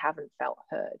that they haven't felt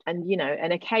heard. And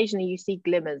and occasionally you see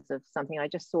glimmers of something. I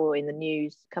just saw in the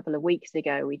news a couple of weeks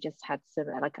ago, we just had some,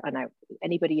 I know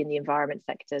anybody in the environment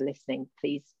sector listening,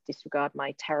 please disregard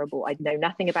my terrible, I know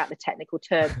nothing about the technical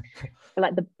term, but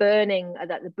like the burning,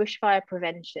 the bushfire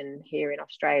prevention here in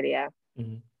Australia,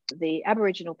 the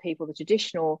Aboriginal people, the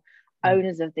traditional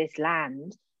owners of this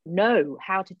land, know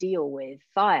how to deal with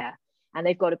fire, and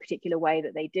they've got a particular way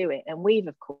that they do it. And we've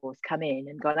of course come in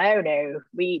and gone, oh no,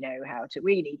 we know how to,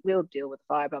 we'll deal with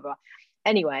fire, blah blah.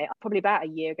 Anyway, probably about a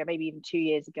year ago, maybe even 2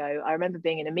 years ago, I remember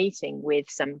being in a meeting with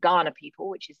some Ghana people,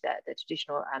 which is the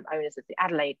traditional owners of the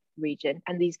Adelaide region.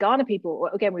 And these Ghana people,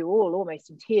 again, we were all almost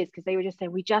in tears, because they were just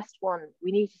saying, we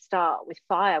need to start with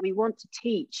fire. We want to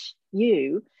teach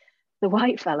you, the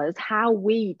white fellas, how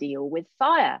we deal with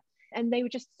fire. And they were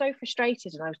just so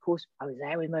frustrated. And I was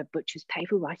there with my butcher's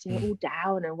paper, writing it all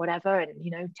down and whatever, and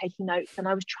taking notes. And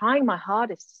I was trying my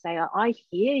hardest to say, I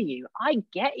hear you, I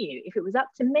get you. If it was up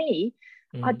to me,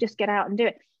 I'd just get out and do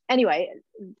it. Anyway,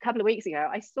 a couple of weeks ago,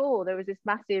 I saw there was this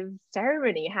massive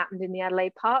ceremony happened in the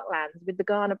Adelaide Parklands with the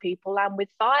Ghana people and with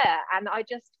fire. And I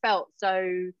just felt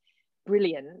so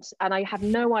brilliant. And I have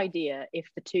no idea if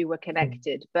the two were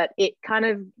connected, but it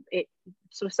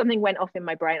sort of something went off in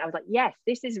my brain. I was like, yes,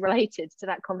 this is related to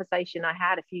that conversation I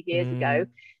had a few years ago,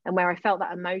 and where I felt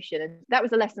that emotion. And that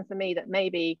was a lesson for me, that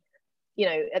maybe,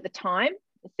 at the time,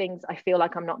 things, I feel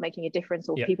like I'm not making a difference,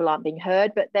 or people aren't being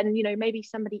heard, but then maybe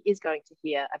somebody is going to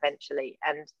hear eventually,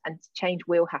 and change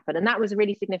will happen. And that was a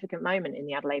really significant moment in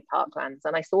the Adelaide Parklands.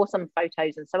 And I saw some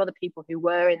photos, and some of the people who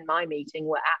were in my meeting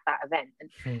were at that event,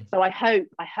 and so I hope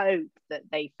that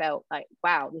they felt like,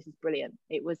 wow, this is brilliant.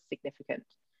 It was significant.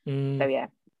 So yeah.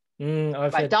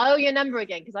 Dial your number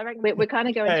again, because I reckon we're kind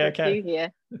of going to a queue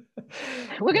here.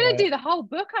 We're going to do the whole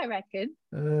book, I reckon.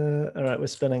 All right, we're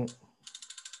spinning.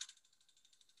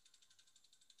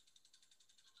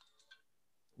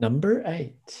 Number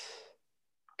 8.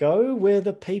 Go where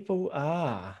the people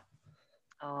are.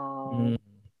 Oh,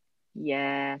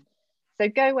 yeah. So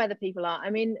go where the people are.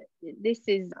 I mean, this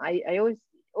is, I always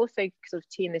also sort of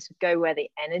team this with go where the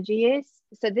energy is.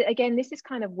 So again, this is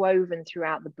kind of woven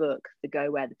throughout the book, the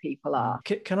go where the people are.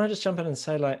 Can I just jump in and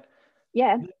say, like,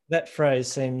 yeah, that phrase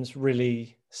seems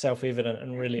really self-evident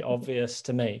and really obvious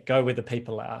to me. Go where the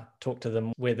people are, talk to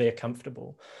them where they're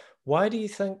comfortable. Why do you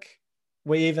think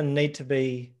we even need to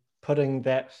be putting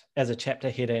that as a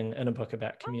chapter heading in a book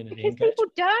about community engagement? People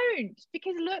don't.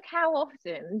 Because look, how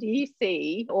often do you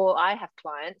see, or I have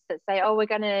clients that say, oh, we're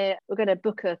gonna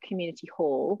book a community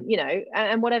hall,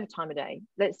 and whatever time of day,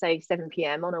 let's say 7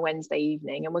 p.m. on a Wednesday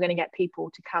evening, and we're going to get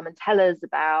people to come and tell us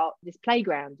about this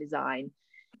playground design.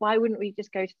 Why wouldn't we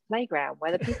just go to the playground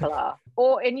where the people are?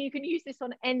 And you can use this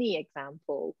on any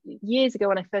example. Years ago,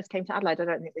 when I first came to Adelaide, I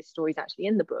don't think this story is actually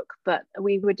in the book, but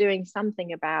we were doing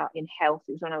something about in health.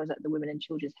 It was when I was at the Women and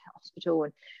Children's Hospital,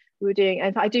 and we were doing,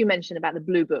 and I do mention about the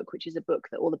Blue Book, which is a book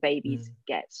that all the babies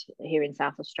get here in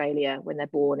South Australia when they're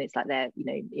born. It's like their,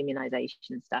 immunization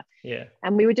and stuff. Yeah.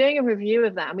 And we were doing a review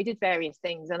of that, and we did various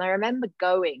things. And I remember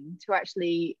going to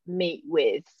actually meet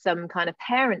with some kind of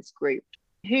parents group.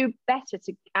 Who better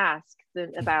to ask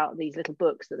about these little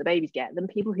books that the babies get than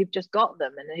people who've just got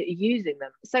them and are using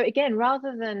them? So again,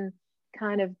 rather than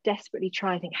kind of desperately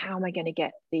try and think, how am I going to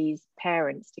get these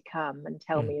parents to come and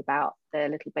tell me about their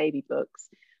little baby books,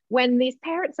 when these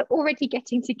parents are already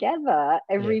getting together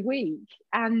every week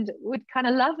and would kind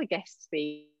of love a guest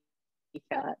speaker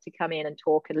to come in and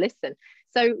talk and listen.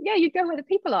 So yeah, you go where the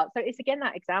people are. So it's again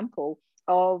that example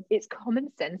of, it's common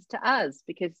sense to us,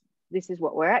 because this is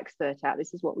what we're expert at,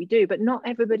 this is what we do, but not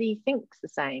everybody thinks the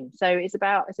same. So it's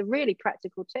a really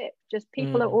practical tip. Just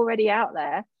people are already out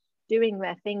there doing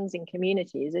their things in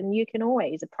communities, and you can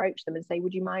always approach them and say,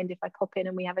 would you mind if I pop in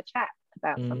and we have a chat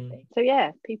about something? So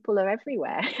yeah, people are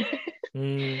everywhere.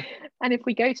 And if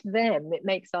we go to them, it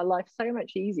makes our life so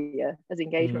much easier as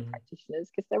engagement practitioners,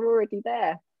 because they're already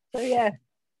there. So yeah.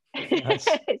 Nice.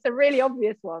 It's a really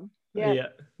obvious one.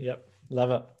 Yep.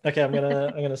 Love it. Okay, I'm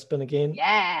gonna spin again.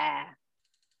 Yeah.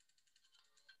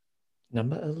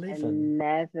 Number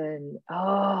 11.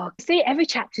 Oh, see, every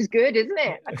chapter's good, isn't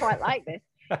it? I quite like this.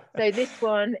 So this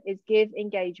one is give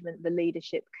engagement the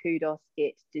leadership kudos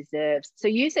it deserves. So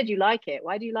you said you like it.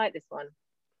 Why do you like this one,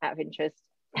 out of interest?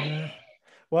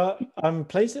 Well, I'm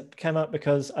pleased it came up,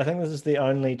 because I think this is the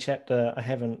only chapter I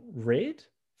haven't read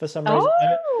for some reason.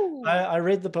 I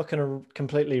read the book in a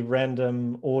completely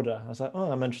random order. I was like,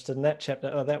 oh, I'm interested in that chapter.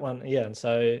 Oh, that one. Yeah. And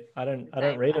so I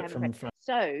don't read it from front.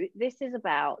 So this is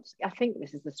about, I think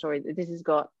this is the story. This has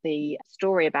got the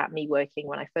story about me working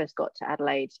when I first got to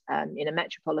Adelaide in a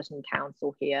metropolitan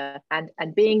council here, and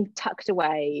being tucked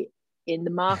away in the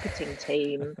marketing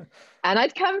team. And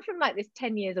I'd come from like this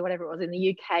 10 years or whatever it was in the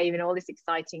UK, and all this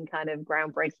exciting kind of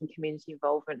groundbreaking community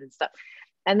involvement and stuff.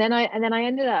 And then I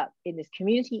ended up in this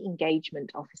community engagement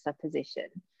officer position.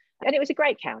 And it was a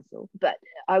great council, but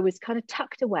I was kind of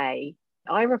tucked away.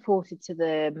 I reported to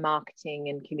the marketing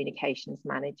and communications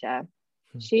manager.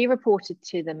 She reported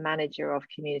to the manager of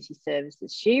community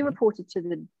services. She reported to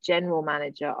the general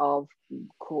manager of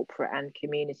corporate and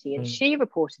community. And she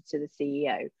reported to the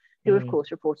CEO, who of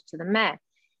course reported to the mayor.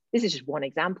 This is just one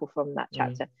example from that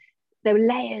chapter. There were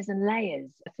layers and layers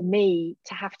for me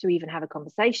to have to even have a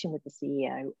conversation with the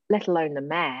CEO, let alone the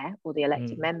mayor or the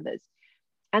elected members.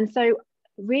 And so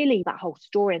really that whole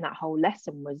story and that whole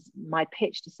lesson was my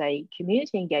pitch to say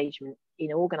community engagement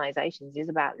in organizations is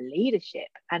about leadership,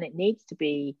 and it needs to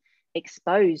be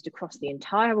exposed across the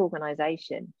entire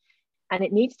organization, and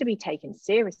it needs to be taken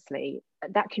seriously.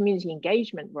 That community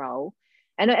engagement role,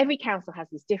 and every council has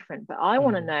this different, but I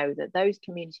want to know that those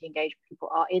community engagement people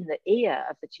are in the ear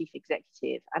of the chief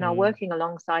executive and are working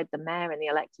alongside the mayor and the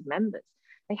elected members.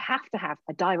 They have to have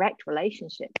a direct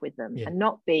relationship with them and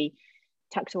not be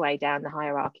tucked away down the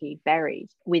hierarchy, buried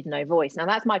with no voice. Now,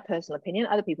 that's my personal opinion.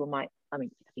 Other people might,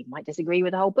 people might disagree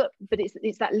with the whole book, but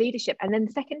it's that leadership. And then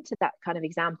second to that kind of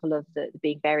example of the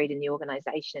being buried in the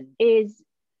organization is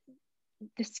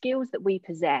the skills that we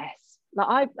possess.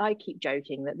 Like I keep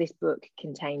joking that this book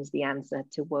contains the answer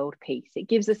to world peace. It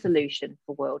gives a solution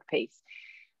for world peace.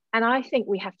 And I think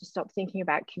we have to stop thinking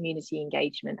about community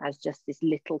engagement as just this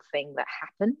little thing that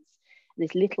happens,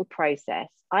 this little process.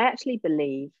 I actually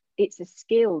believe it's a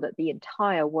skill that the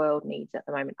entire world needs at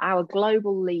the moment. Our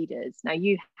global leaders, now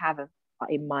you have,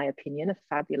 in my opinion, a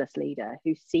fabulous leader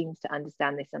who seems to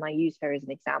understand this, and I use her as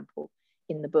an example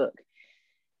in the book.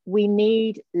 We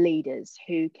need leaders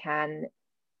who can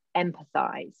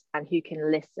empathize and who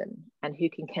can listen and who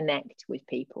can connect with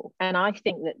people. And I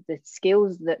think that the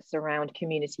skills that surround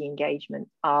community engagement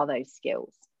are those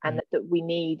skills, and that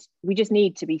we just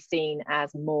need to be seen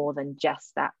as more than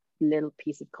just that little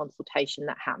piece of consultation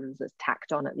that happens that's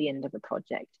tacked on at the end of a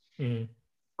project.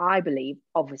 I believe,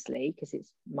 obviously, because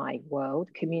it's my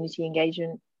world, community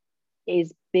engagement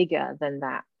is bigger than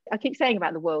that. I keep saying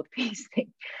about the world peace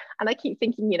thing, and I keep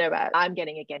thinking, about, I'm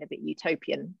getting again a bit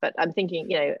utopian, but I'm thinking,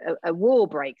 a war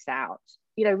breaks out.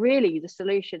 Really the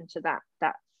solution to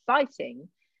that fighting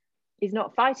is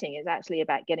not fighting. It's actually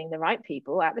about getting the right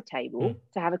people at the table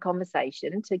to have a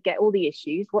conversation, to get all the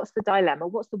issues. What's the dilemma?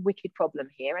 What's the wicked problem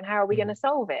here? And how are we going to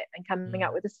solve it? And coming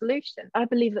up with a solution. I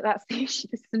believe that that's the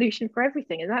solution for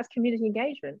everything, and that's community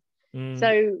engagement.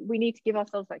 So we need to give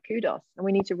ourselves that kudos, and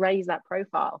we need to raise that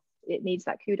profile. It needs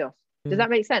that kudos. Does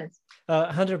that make sense?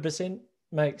 100%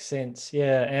 makes sense.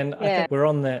 Yeah. And I think we're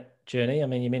on that journey. I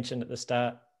mean, you mentioned at the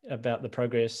start about the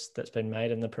progress that's been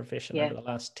made in the profession over the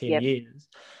last 10 years.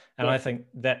 And I think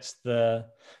that's the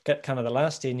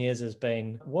last 10 years has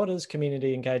been, what is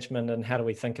community engagement and how do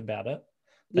we think about it?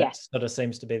 That sort of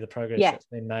seems to be the progress that's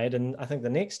been made. And I think the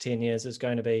next 10 years is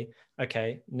going to be,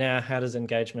 okay, now how does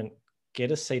engagement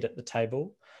get a seat at the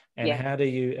table? And how do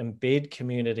you embed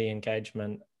community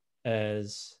engagement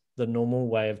as the normal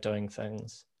way of doing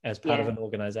things, as part of an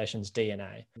organization's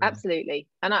DNA? Absolutely.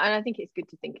 And I think it's good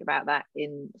to think about that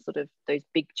in sort of those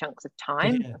big chunks of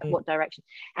time, what direction.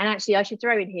 And actually, I should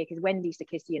throw in here, because Wendy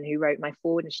Sarkisian, who wrote my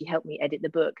foreword, and she helped me edit the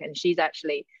book, and she's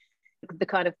actually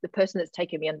the person that's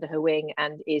taken me under her wing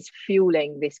and is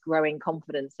fueling this growing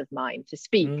confidence of mine to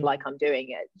speak like I'm doing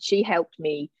it. She helped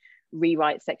me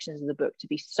rewrite sections of the book to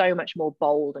be so much more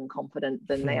bold and confident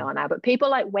than they are now. But people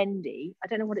like Wendy, I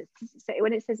don't know what it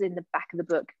when it says in the back of the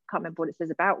book, I can't remember what it says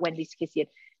about Wendy Sarkisian.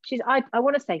 She's I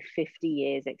want to say 50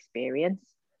 years experience,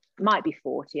 might be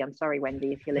 40. I'm sorry,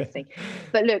 Wendy, if you're listening.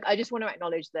 But look, I just want to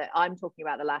acknowledge that I'm talking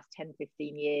about the last 10,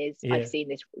 15 years. I've seen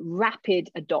this rapid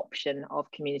adoption of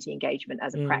community engagement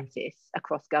as a practice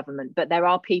across government, but there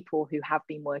are people who have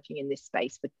been working in this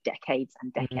space for decades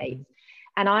and decades.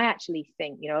 And I actually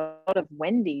think, a lot of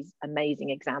Wendy's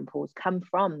amazing examples come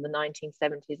from the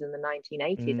 1970s and the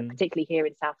 1980s, and particularly here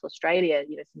in South Australia,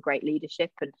 some great leadership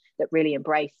and that really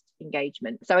embraced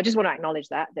engagement. So I just want to acknowledge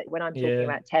that when I'm talking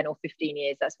about 10 or 15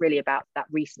 years, that's really about that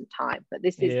recent time. But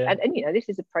this is, and this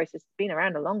is a process that's been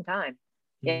around a long time.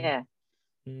 It's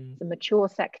a mature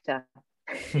sector.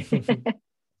 Should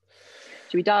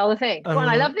we dial the thing? Come on,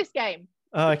 I love this game.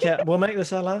 Okay, we'll make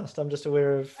this our last. I'm just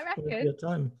aware of your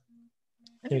time.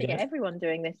 I'm going to get everyone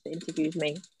doing this that interviews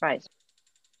me. Right.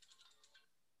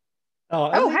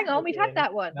 Oh, hang on. We've had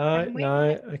that one.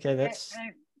 No. Okay,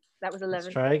 that was 11. Let's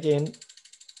try again.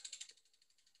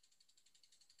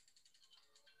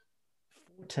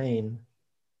 14.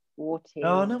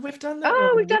 Oh, no, we've done that one.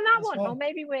 Oh, we've done that one. Well,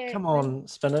 maybe we're... Come on,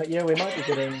 Spinner. Yeah, we might be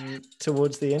getting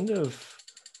towards the end of...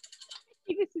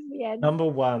 This is the end. Number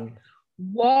 1.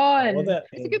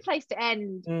 It's a good place to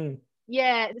end.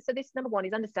 Yeah, so this number 1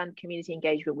 is understand community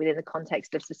engagement within the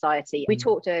context of society. We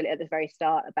talked earlier at the very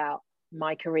start about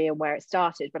my career and where it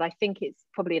started, but I think it's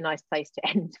probably a nice place to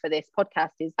end for this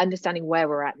podcast is understanding where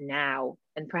we're at now,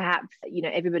 and perhaps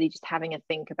everybody just having a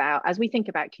think about, as we think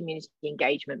about community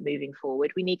engagement moving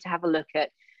forward, we need to have a look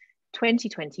at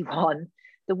 2021.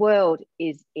 The world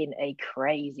is in a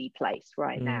crazy place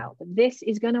right now. This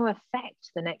is going to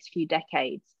affect the next few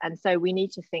decades, and so we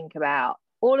need to think about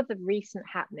all of the recent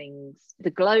happenings,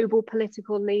 the global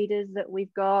political leaders that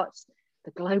we've got, the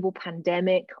global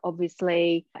pandemic,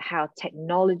 obviously, how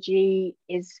technology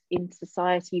is in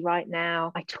society right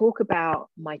now. I talk about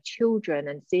my children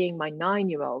and seeing my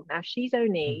 9-year-old. Now, she's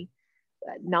only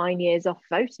 9 years off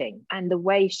voting. And the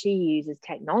way she uses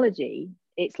technology,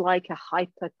 it's like a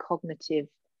hyper-cognitive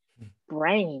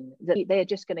brain that they're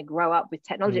just going to grow up with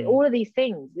technology. All of these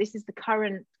things, this is the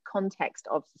current context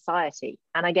of society.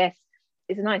 And I guess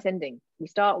it's a nice ending. We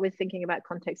start with thinking about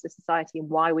context of society and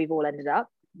why we've all ended up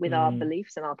with our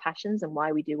beliefs and our passions and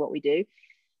why we do what we do.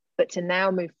 But to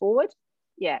now move forward,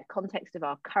 context of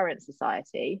our current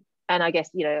society. And I guess,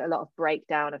 a lot of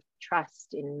breakdown of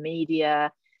trust in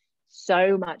media,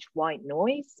 so much white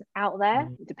noise out there,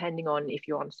 depending on if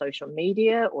you're on social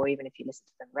media or even if you listen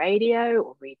to the radio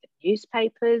or read the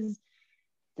newspapers,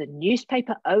 the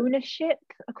newspaper ownership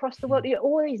across the world,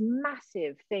 all these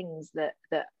massive things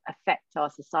that affect our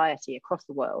society across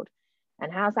the world.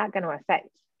 And how's that going to affect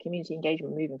community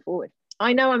engagement moving forward?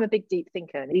 I know I'm a big, deep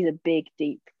thinker, and these are big,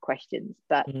 deep questions,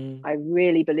 but I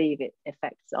really believe it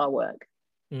affects our work.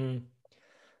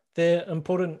 They're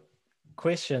important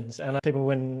questions, and people,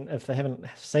 if they haven't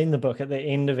seen the book, at the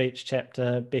end of each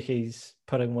chapter, Becky's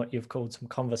putting what you've called some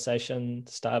conversation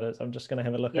starters. I'm just going to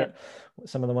have a look at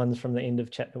some of the ones from the end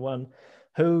of chapter 1.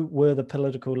 Who were the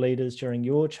political leaders during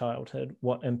your childhood?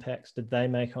 What impacts did they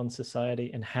make on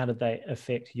society, and how did they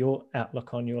affect your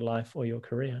outlook on your life or your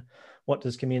career? What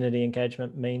does community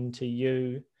engagement mean to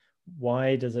you?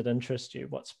 Why does it interest you?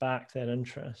 What sparked that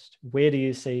interest? Where do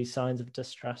you see signs of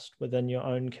distrust within your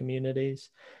own communities?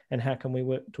 And how can we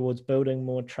work towards building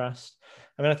more trust?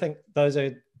 I mean, I think those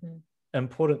are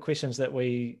important questions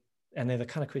and they're the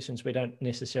kind of questions we don't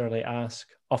necessarily ask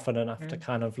often enough to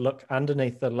kind of look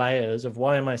underneath the layers of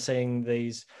why am I seeing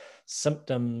these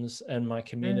symptoms in my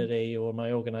community or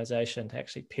my organization, to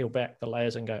actually peel back the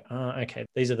layers and go, okay,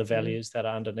 these are the values that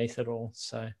are underneath it all.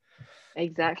 So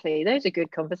exactly, those are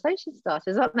good conversation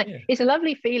starters, aren't they? It's a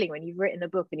lovely feeling when you've written a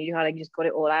book and you kind of just got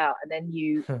it all out, and then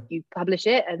you publish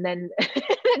it, and then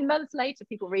months later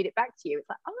people read it back to you. It's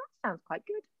like, oh, that sounds quite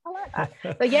good, I like that.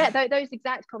 But those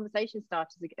exact conversation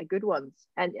starters are good ones,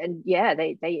 and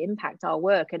they impact our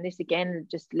work. And this again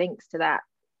just links to that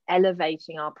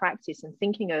elevating our practice and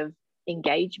thinking of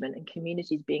engagement and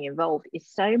communities being involved is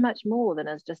so much more than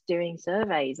us just doing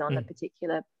surveys on a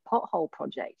particular pothole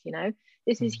project.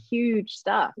 This is huge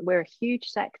stuff. We're a huge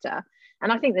sector,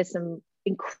 and I think there's some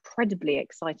incredibly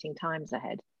exciting times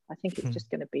ahead. I think it's just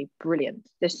going to be brilliant.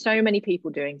 There's so many people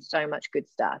doing so much good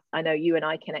stuff. I know you and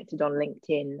I connected on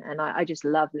LinkedIn, and I just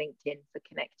love LinkedIn for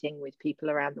connecting with people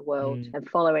around the world and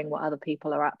following what other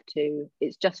people are up to.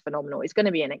 It's just phenomenal. It's going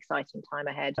to be an exciting time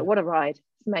ahead. What a ride.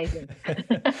 It's amazing.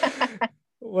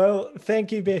 Well,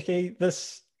 thank you, Becky.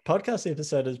 This podcast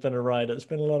episode has been a ride. It's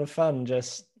been a lot of fun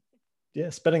just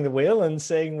spinning the wheel and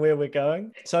seeing where we're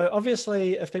going. So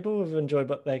obviously, if people have enjoyed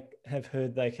what they have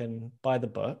heard, they can buy the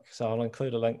book. So I'll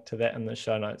include a link to that in the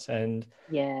show notes. And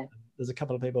there's a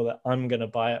couple of people that I'm going to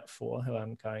buy it for who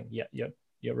I'm going,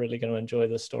 you're really going to enjoy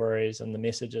the stories and the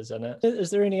messages in it. Is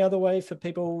there any other way for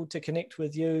people to connect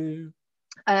with you?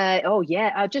 I'll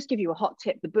just give you a hot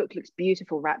tip. The book looks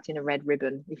beautiful wrapped in a red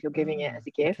ribbon if you're giving it as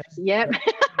a gift.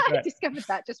 I discovered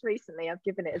that just recently. I've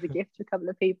given it as a gift to a couple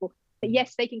of people. But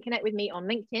yes, they can connect with me on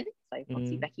LinkedIn, so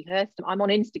obviously Becky Hirst. I'm on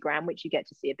Instagram, which you get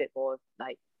to see a bit more of,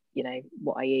 like,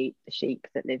 what I eat, the sheep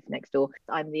that live next door.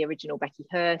 I'm the original Becky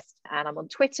Hirst, and I'm on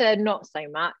Twitter, not so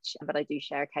much, but I do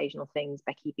share occasional things,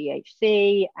 Becky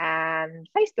BHC, and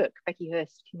Facebook, Becky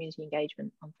Hirst Community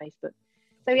Engagement on Facebook.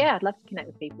 So I'd love to connect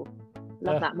with people.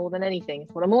 Love that more than anything.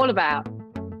 It's what I'm all about.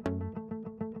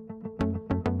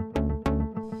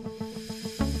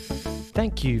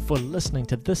 Thank you for listening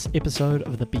to this episode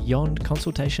of the Beyond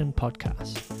Consultation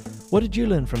podcast. What did you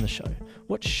learn from the show?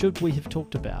 What should we have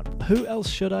talked about? Who else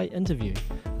should I interview?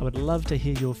 I would love to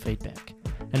hear your feedback.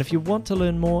 And if you want to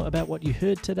learn more about what you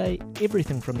heard today,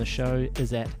 everything from the show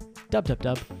is at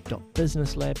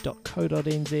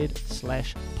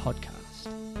www.businesslab.co.nz/podcast.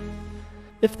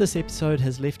 If this episode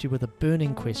has left you with a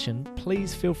burning question,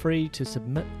 please feel free to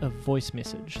submit a voice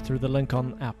message through the link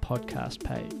on our podcast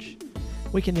page.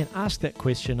 We can then ask that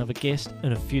question of a guest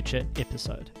in a future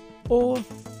episode. Or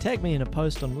tag me in a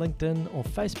post on LinkedIn or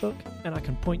Facebook and I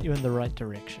can point you in the right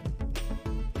direction.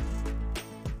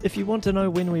 If you want to know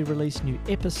when we release new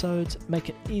episodes, make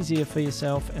it easier for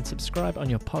yourself and subscribe on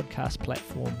your podcast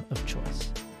platform of choice.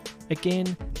 Again,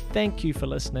 thank you for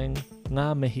listening.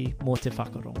 Ngā mihi mō te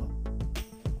whakarongo.